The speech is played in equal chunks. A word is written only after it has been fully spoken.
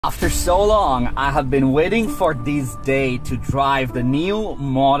After so long, I have been waiting for this day to drive the new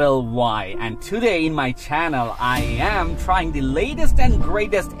Model Y, and today in my channel I am trying the latest and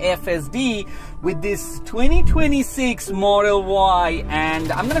greatest FSD with this 2026 Model Y, and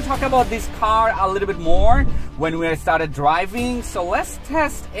I'm gonna talk about this car a little bit more when we started driving. So let's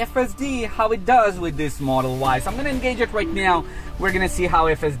test FSD, how it does with this Model Y. So I'm gonna engage it right now. We're gonna see how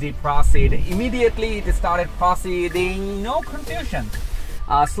FSD proceed. Immediately it started proceeding, no confusion.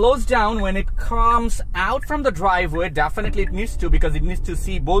 Slows down when it comes out from the driveway. Definitely it needs to, because it needs to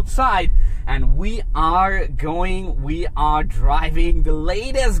see both sides. And we are driving the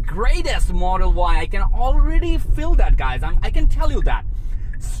latest, greatest Model Y. I can already feel that, guys. I can tell you that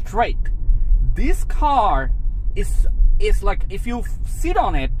straight. This car is like, if you sit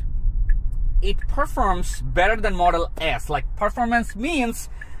on it, it performs better than Model S. Like, performance means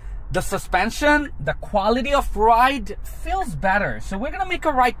the suspension, the quality of ride feels better. So we're gonna make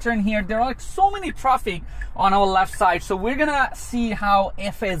a right turn here. There are like so many traffic on our left side. So we're gonna see how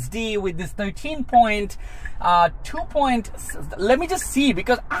FSD with this 13.2. Let me just see,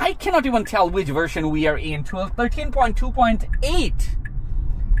 because I cannot even tell which version we are in. 13.2.8.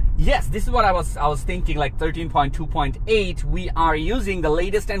 Yes, this is what I was thinking, like 13.2.8. We are using the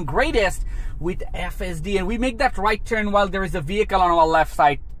latest and greatest with FSD, and we make that right turn while there is a vehicle on our left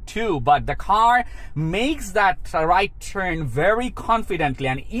side too, but the car makes that right turn very confidently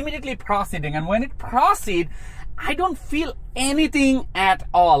and immediately proceeding. And when it proceeds, I don't feel anything at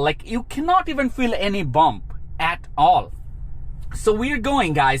all. Like, you cannot even feel any bump at all. So we're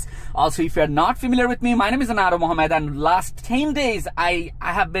going, guys. Also, if you're not familiar with me, my name is Ananto, and last 10 days I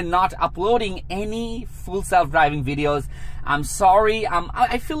have been not uploading any full self-driving videos. I'm sorry.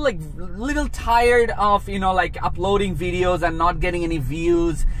 I feel like a little tired of, like uploading videos and not getting any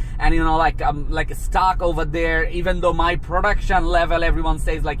views, and like stuck over there. Even though my production level, everyone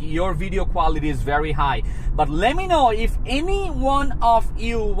says like your video quality is very high. But let me know if any one of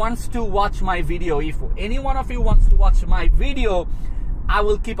you wants to watch my video. If any one of you wants to watch my video, I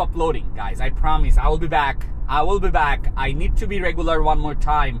will keep uploading, guys. I promise. I will be back. I will be back. I need to be regular one more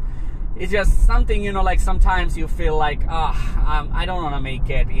time. It's just something, like sometimes you feel like, I don't want to make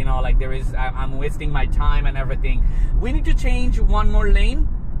it, like I'm wasting my time and everything. We need to change one more lane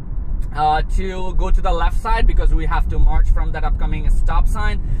to go to the left side, because we have to march from that upcoming stop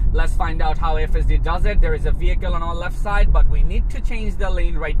sign. Let's find out how FSD does it. There is a vehicle on our left side, but we need to change the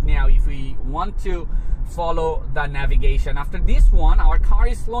lane right now if we want to follow the navigation. After this one, our car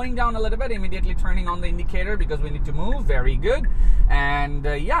is slowing down a little bit, immediately turning on the indicator because we need to move. Very good. And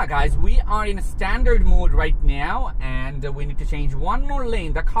yeah, guys, we are in standard mode right now, and we need to change one more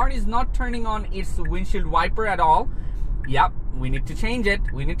lane. The car is not turning on its windshield wiper at all. Yep, we need to change it.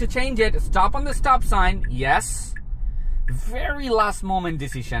 We need to change it. Stop on the stop sign. Yes. Very last moment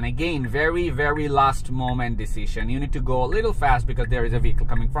decision. Again, very, very last moment decision. You need to go a little fast because there is a vehicle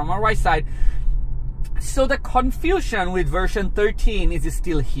coming from our right side. So the confusion with version 13 is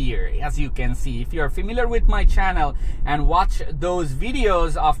still here, as you can see. If you're familiar with my channel and watch those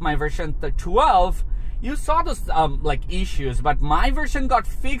videos of my version 12, you saw those like issues, but my version got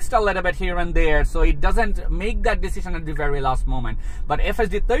fixed a little bit here and there, so it doesn't make that decision at the very last moment. But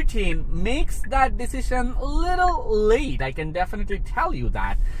FSD 13 makes that decision a little late. I can definitely tell you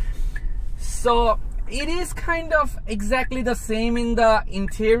that. So it is kind of exactly the same in the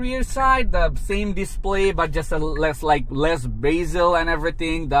interior side, the same display, but just a less bezel and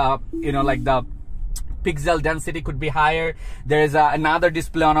everything. The like the pixel density could be higher. There is another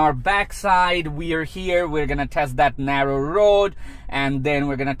display on our back side. We are here. We're gonna test that narrow road, and then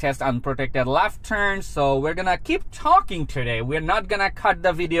we're gonna test unprotected left turn. So we're gonna keep talking today. We're not gonna cut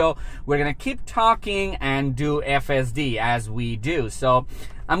the video. We're gonna keep talking and do FSD as we do. So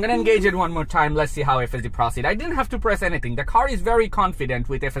I'm gonna engage it one more time. Let's see how FSD proceeds. I didn't have to press anything. The car is very confident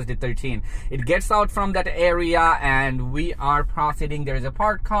with FSD 13. It gets out from that area and we are proceeding. There is a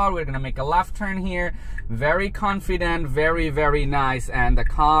parked car. We're gonna make a left turn here. Very confident, very, very nice. And the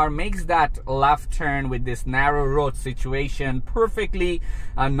car makes that left turn with this narrow road situation perfectly,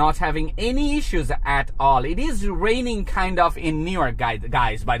 not having any issues at all. It is raining kind of in New York,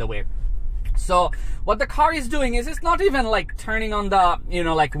 guys, by the way. So what the car is doing is it's not even like turning on the,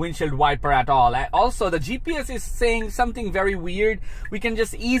 like windshield wiper at all. Also, the GPS is saying something very weird. We can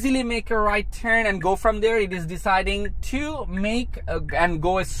just easily make a right turn and go from there. It is deciding to make and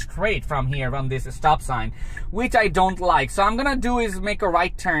go straight from here, from this stop sign, which I don't like. So I'm gonna do is make a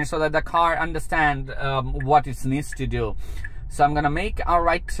right turn so that the car understand what it needs to do. So I'm gonna make a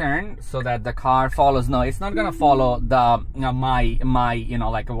right turn so that the car follows. No, it's not gonna follow the my you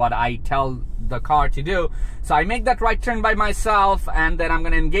know, like what I tell the car to do. So I make that right turn by myself, and then I'm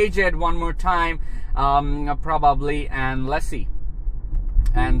gonna engage it one more time, probably, and let's see.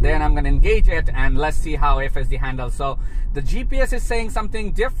 And then I'm gonna engage it, and let's see how FSD handles. So the GPS is saying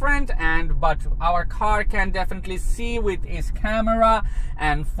something different, but our car can definitely see with its camera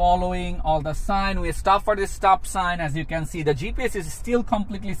and following all the sign. We stop for this stop sign. As you can see, the GPS is still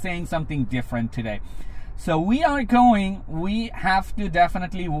completely saying something different today. So we have to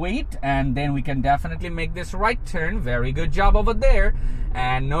definitely wait, and then we can definitely make this right turn. Very good job over there,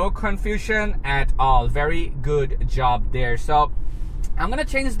 and no confusion at all. Very good job there. So I'm gonna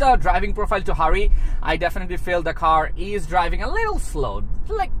change the driving profile to hurry. I definitely feel the car is driving a little slow,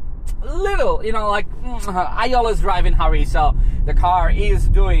 like little, you know, like I always drive in hurry, so the car is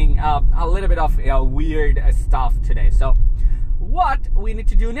doing a little bit of weird stuff today. So what we need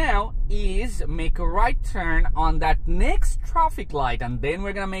to do now is make a right turn on that next traffic light, and then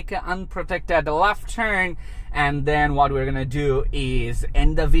we're gonna make an unprotected left turn, and then what we're gonna do is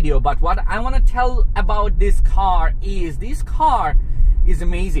end the video. But what I want to tell about this car is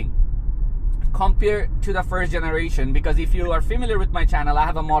amazing compared to the first generation, because if you are familiar with my channel, I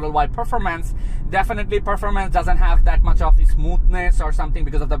have a Model Y Performance. Definitely Performance doesn't have that much of smoothness or something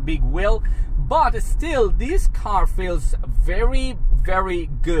because of the big wheel, but still this car feels very, very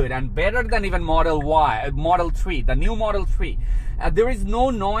good and better than even Model 3, the new Model 3. There is no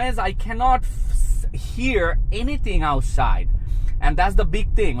noise. I cannot hear anything outside, and that's the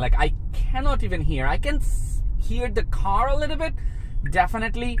big thing. Like, I cannot even hear. I can hear the car a little bit,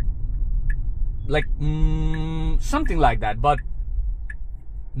 definitely, like something like that, but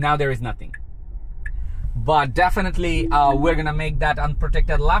now there is nothing. But definitely we're gonna make that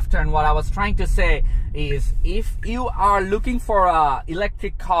unprotected left turn. What I was trying to say is, if you are looking for a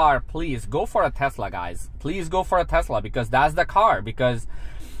electric car, please go for a Tesla, guys. Please go for a Tesla, because that's the car, because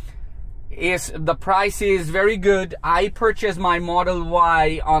the price is very good. I purchased my Model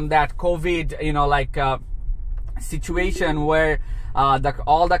Y on that COVID, you know, like situation where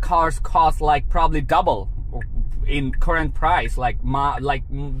all the cars cost like probably double in current price. Like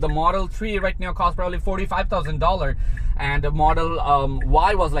the Model 3 right now costs probably $45,000, and the Model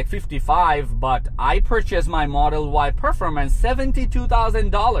Y was like $55,000, but I purchased my Model Y Performance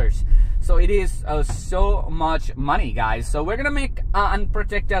 $72,000. So it is so much money, guys. So we're gonna make an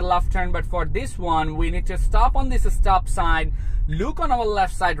unprotected left turn, but for this one we need to stop on this stop sign, look on our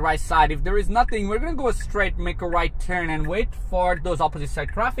left side, right side. If there is nothing, we're gonna go straight, make a right turn, and wait for those opposite side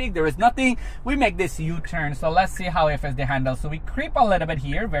traffic. There is nothing, we make this U-turn. So let's see how FSD handles. So we creep a little bit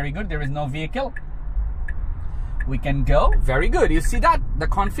here. Very good. There is no vehicle. We can go. Very good. You see that, the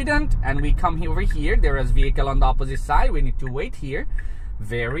confident, and we come here over here. There is vehicle on the opposite side. We need to wait here.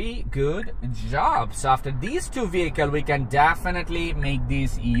 Very good job. So after these two vehicles, we can definitely make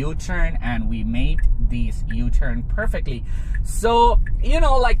this U-turn, and we made this U-turn perfectly. So, you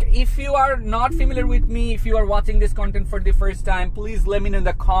know, like, if you are not familiar with me, if you are watching this content for the first time, please let me know in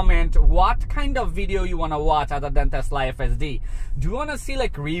the comment what kind of video you want to watch other than Tesla FSD. Do you want to see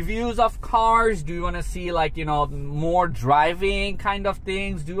like reviews of cars? Do you want to see like, you know, more driving kind of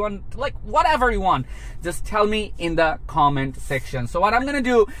things? Do you want, like, whatever you want, just tell me in the comment section. So what I'm gonna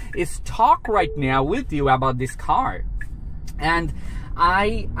do is talk right now with you about this car. And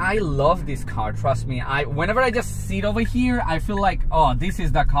I love this car, trust me. Whenever I just sit over here, I feel like, oh, this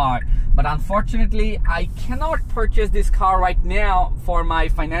is the car. But unfortunately, I cannot purchase this car right now for my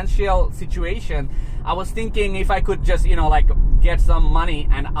financial situation. I was thinking if I could just, you know, like, get some money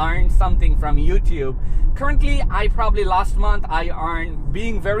and earn something from YouTube. Currently, last month I earned,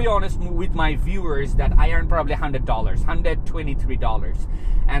 being very honest with my viewers, that I earned probably $100, $123.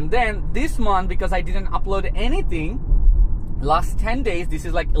 And then this month, because I didn't upload anything, last 10 days, this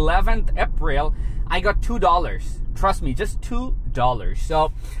is like 11th April, I got $2. Trust me, just $2.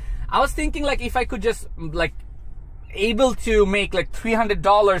 So I was thinking, like, if I could just like able to make like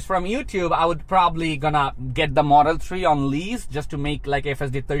 $300 from YouTube, I would probably gonna get the Model 3 on lease just to make like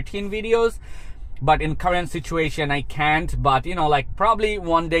FSD 13 videos. But in current situation, I can't. But, you know, like, probably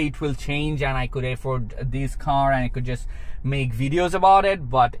one day it will change and I could afford this car and I could just make videos about it.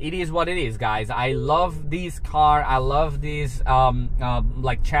 But it is what it is, guys. I love this car. I love this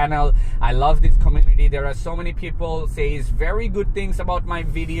like channel. I love this community. There are so many people says very good things about my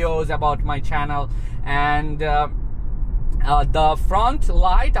videos, about my channel. And the front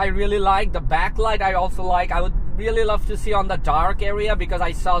light I really like. The back light I also like. I would really love to see on the dark area, because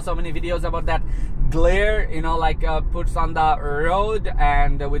I saw so many videos about that glare, you know, like puts on the road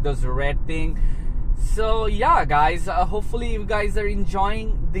and with those red thing. So yeah guys, hopefully you guys are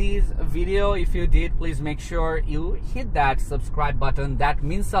enjoying this video. If you did, please make sure you hit that subscribe button. That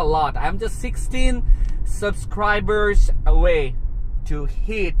means a lot. I'm just 16 subscribers away to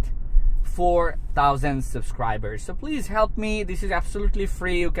hit 4,000 subscribers, so please help me. This is absolutely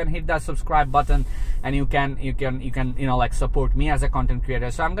free. You can hit that subscribe button and you can you know, like, support me as a content creator.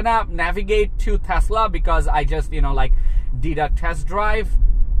 So I'm gonna navigate to Tesla because I just, you know, like, did a test drive,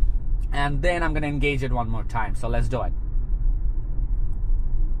 and then I'm gonna engage it one more time. So let's do it.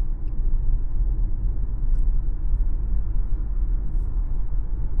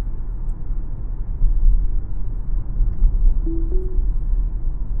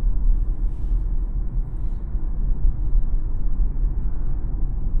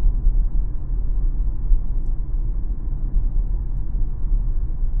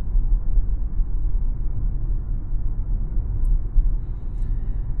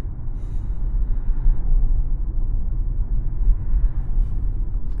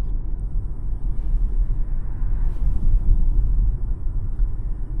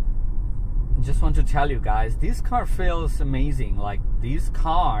 Just want to tell you guys, this car feels amazing. Like, this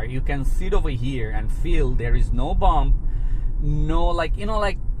car, you can sit over here and feel there is no bump, no, like, you know,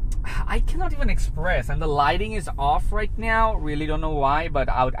 like, I cannot even express. And the lighting is off right now, really don't know why, but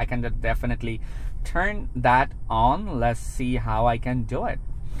I can definitely turn that on. Let's see how I can do it.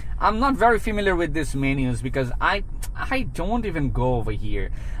 I'm not very familiar with these menus because I don't even go over here.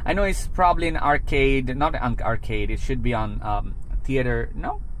 I know it's probably an arcade, not an arcade, it should be on theater.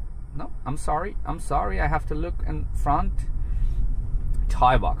 No, I'm sorry, I have to look in front.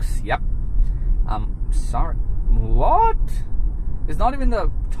 Toy box, yep. I'm sorry, what? It's not even the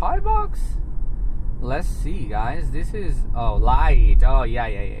toy box? Let's see guys, this is, oh, light, oh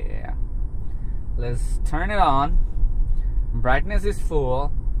yeah. Let's turn it on. Brightness is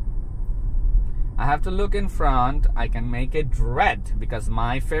full. I have to look in front. I can make it red because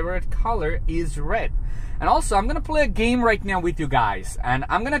my favorite color is red. And also, I'm gonna play a game right now with you guys, and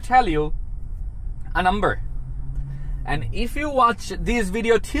I'm gonna tell you a number. And if you watch this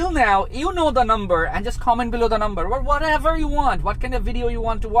video till now, you know the number, and just comment below the number, or whatever you want, what kind of video you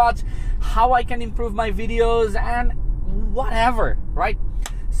want to watch, how I can improve my videos, and whatever, right?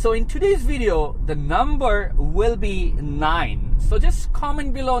 So in today's video, the number will be 9. So just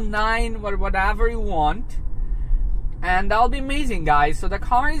comment below 9 or whatever you want, and that'll be amazing guys. So the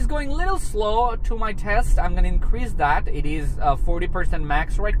car is going a little slow to my test. I'm gonna increase that. It is 40%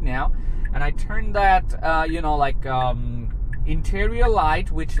 max right now, and I turned that you know, like, interior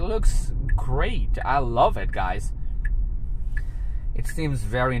light, which looks great. I love it guys. It seems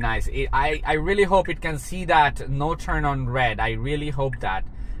very nice. I really hope it can see that no turn on red. I really hope that.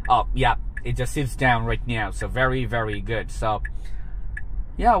 Oh yeah, it just sits down right now, so very good. So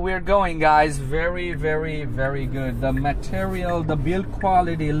yeah, we're going guys, very good. The material, the build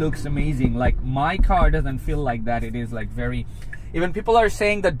quality looks amazing. Like, my car doesn't feel like that. It is like very, even people are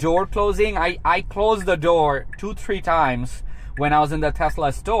saying the door closing. I closed the door 2-3 times when I was in the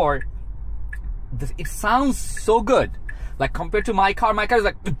Tesla store. It sounds so good. Like, compared to my car is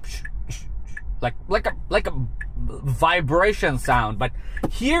like a vibration sound, but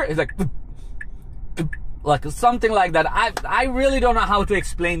here is like something like that. I really don't know how to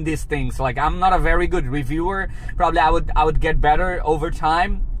explain these things. Like, I'm not a very good reviewer. Probably I would get better over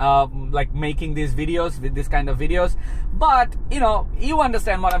time, like, making these videos, with this kind of videos. But you know, you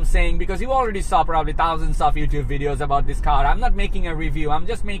understand what I'm saying because you already saw probably thousands of YouTube videos about this car. I'm not making a review. I'm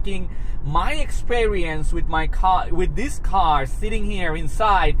just making my experience with my car, with this car, sitting here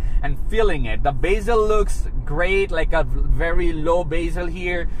inside and feeling it. The bezel looks great, like a very low bezel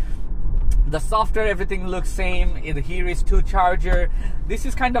here. The software, everything looks same. Here is 2 charger. This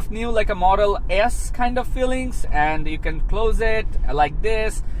is kind of new, like a Model S kind of feelings, and you can close it like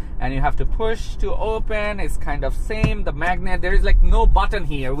this, and you have to push to open. It's kind of same. The magnet, there is like no button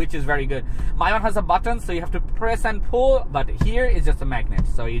here, which is very good. My one has a button, so you have to press and pull, but here is just a magnet,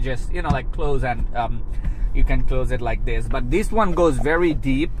 so you just, you know, like, close, and you can close it like this. But this one goes very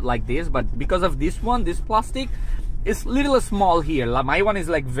deep like this, but because of this one, this plastic is little small here. My one is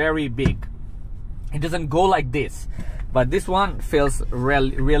like very big. It doesn't go like this, but this one feels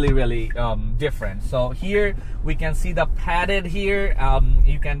really different. So here we can see the padded here.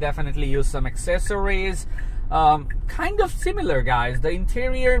 You can definitely use some accessories, kind of similar guys. The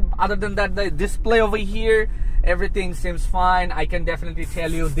interior, other than that, the display over here, everything seems fine. I can definitely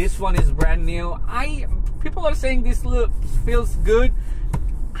tell you this one is brand new. People are saying this feels good.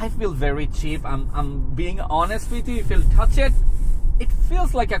 I feel very cheap. I'm being honest with you. If you touch it, it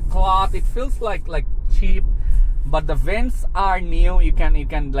feels like a cloth. It feels like cheap. but the vents are new. You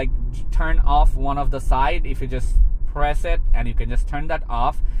can like turn off one of the side if you just press it, and you can just turn that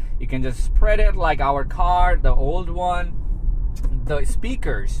off. You can just spread it like our car, the old one. The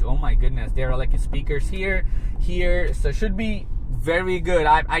speakers, oh my goodness, there are like speakers here, so should be very good.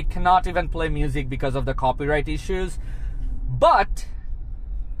 I cannot even play music because of the copyright issues, but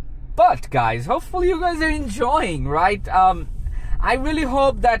guys, hopefully you guys are enjoying, right? I really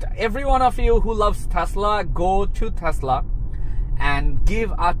hope that every one of you who loves Tesla, go to Tesla and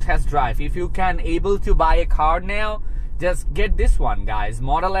give a test drive. If you can able to buy a car now, just get this one, guys.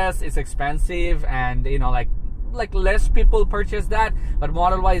 Model S is expensive, and you know, like less people purchase that, but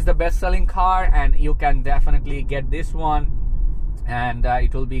Model Y is the best selling car, and you can definitely get this one, and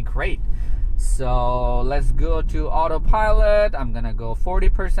it will be great. So let's go to autopilot. I'm gonna go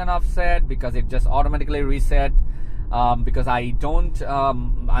 40% offset because it just automatically reset, because I don't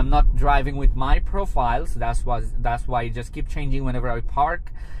I'm not driving with my profiles. That's why I just keep changing whenever I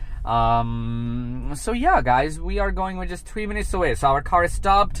park. So yeah, guys, we are going, we're just 3 minutes away. So our car is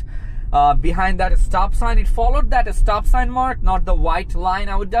stopped behind that stop sign. It followed that stop sign mark, not the white line.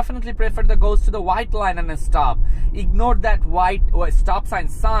 I would definitely prefer the goes to the white line and stop. Ignore that white stop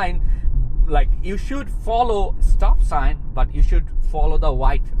sign. Like, you should follow stop sign, but you should follow the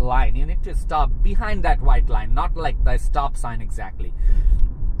white line. You need to stop behind that white line, not like the stop sign exactly.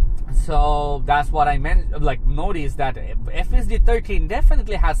 So that's what I meant. Like, notice that FSD 13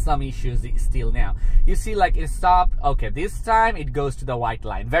 definitely has some issues still now. You see, like, it stopped. Okay, this time it goes to the white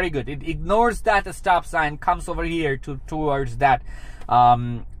line. Very good. It ignores that stop sign, comes over here towards that.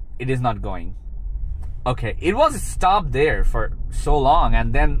 It is not going. Okay, it was stopped there for so long,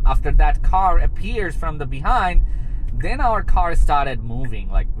 and then after that car appears from the behind, then our car started moving.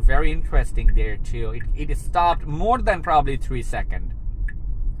 Like, very interesting there too. It stopped more than probably 3 seconds.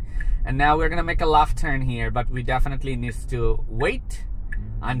 And now we're gonna make a left turn here, but we definitely need to wait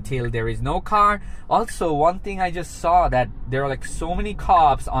until there is no car. Also, one thing I just saw, that there are like so many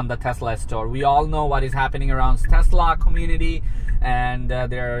cops on the Tesla store. We all know what is happening around Tesla community, and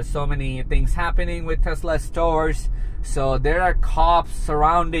there are so many things happening with Tesla stores. So there are cops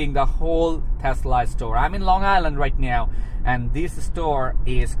surrounding the whole Tesla store. I'm in Long Island right now, and this store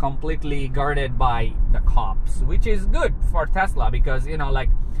is completely guarded by the cops, which is good for Tesla, because, you know, like,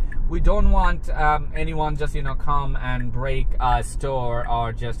 we don't want anyone just, you know, come and break a store,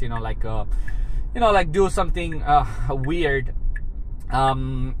 or just, you know, like do something weird.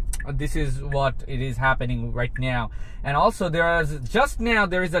 This is what it is happening right now. And also, there is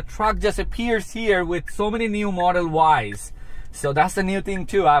a truck just appears here with so many new Model Ys. So that's a new thing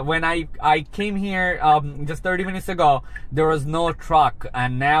too. When I came here just 30 minutes ago, there was no truck,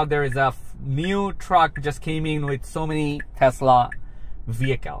 and now there is a new truck just came in with so many Tesla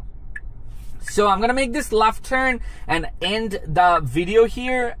vehicle. So I'm gonna make this left turn and end the video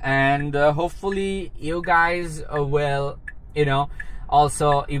here, and hopefully you guys will, you know,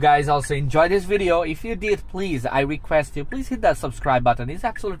 you guys also enjoy this video. If you did, please, I request you, please hit that subscribe button. It's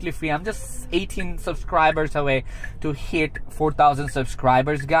absolutely free. I'm just 18 subscribers away to hit 4,000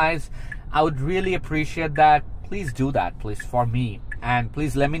 subscribers, guys. I would really appreciate that. Please do that, please, for me. And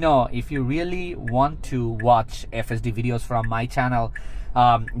please let me know if you really want to watch FSD videos from my channel.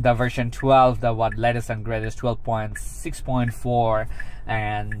 The version 12, the latest and greatest 12.6.4,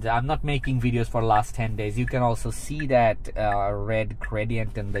 and I'm not making videos for the last 10 days. You can also see that red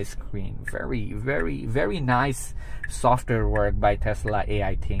gradient in the screen. Very, very, very nice software work by Tesla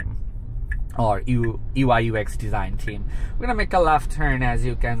AI team, or UI UX design team. We're gonna make a left turn, as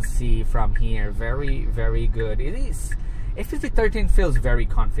you can see from here. Very, very good. It is. FSD 13 feels very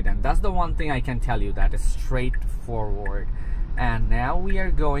confident. That's the one thing I can tell you, that is straightforward. And now we're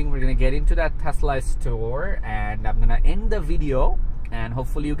gonna get into that Tesla store, and I'm gonna end the video, and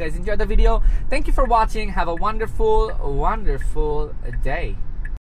hopefully you guys enjoyed the video. Thank you for watching. Have a wonderful, wonderful day.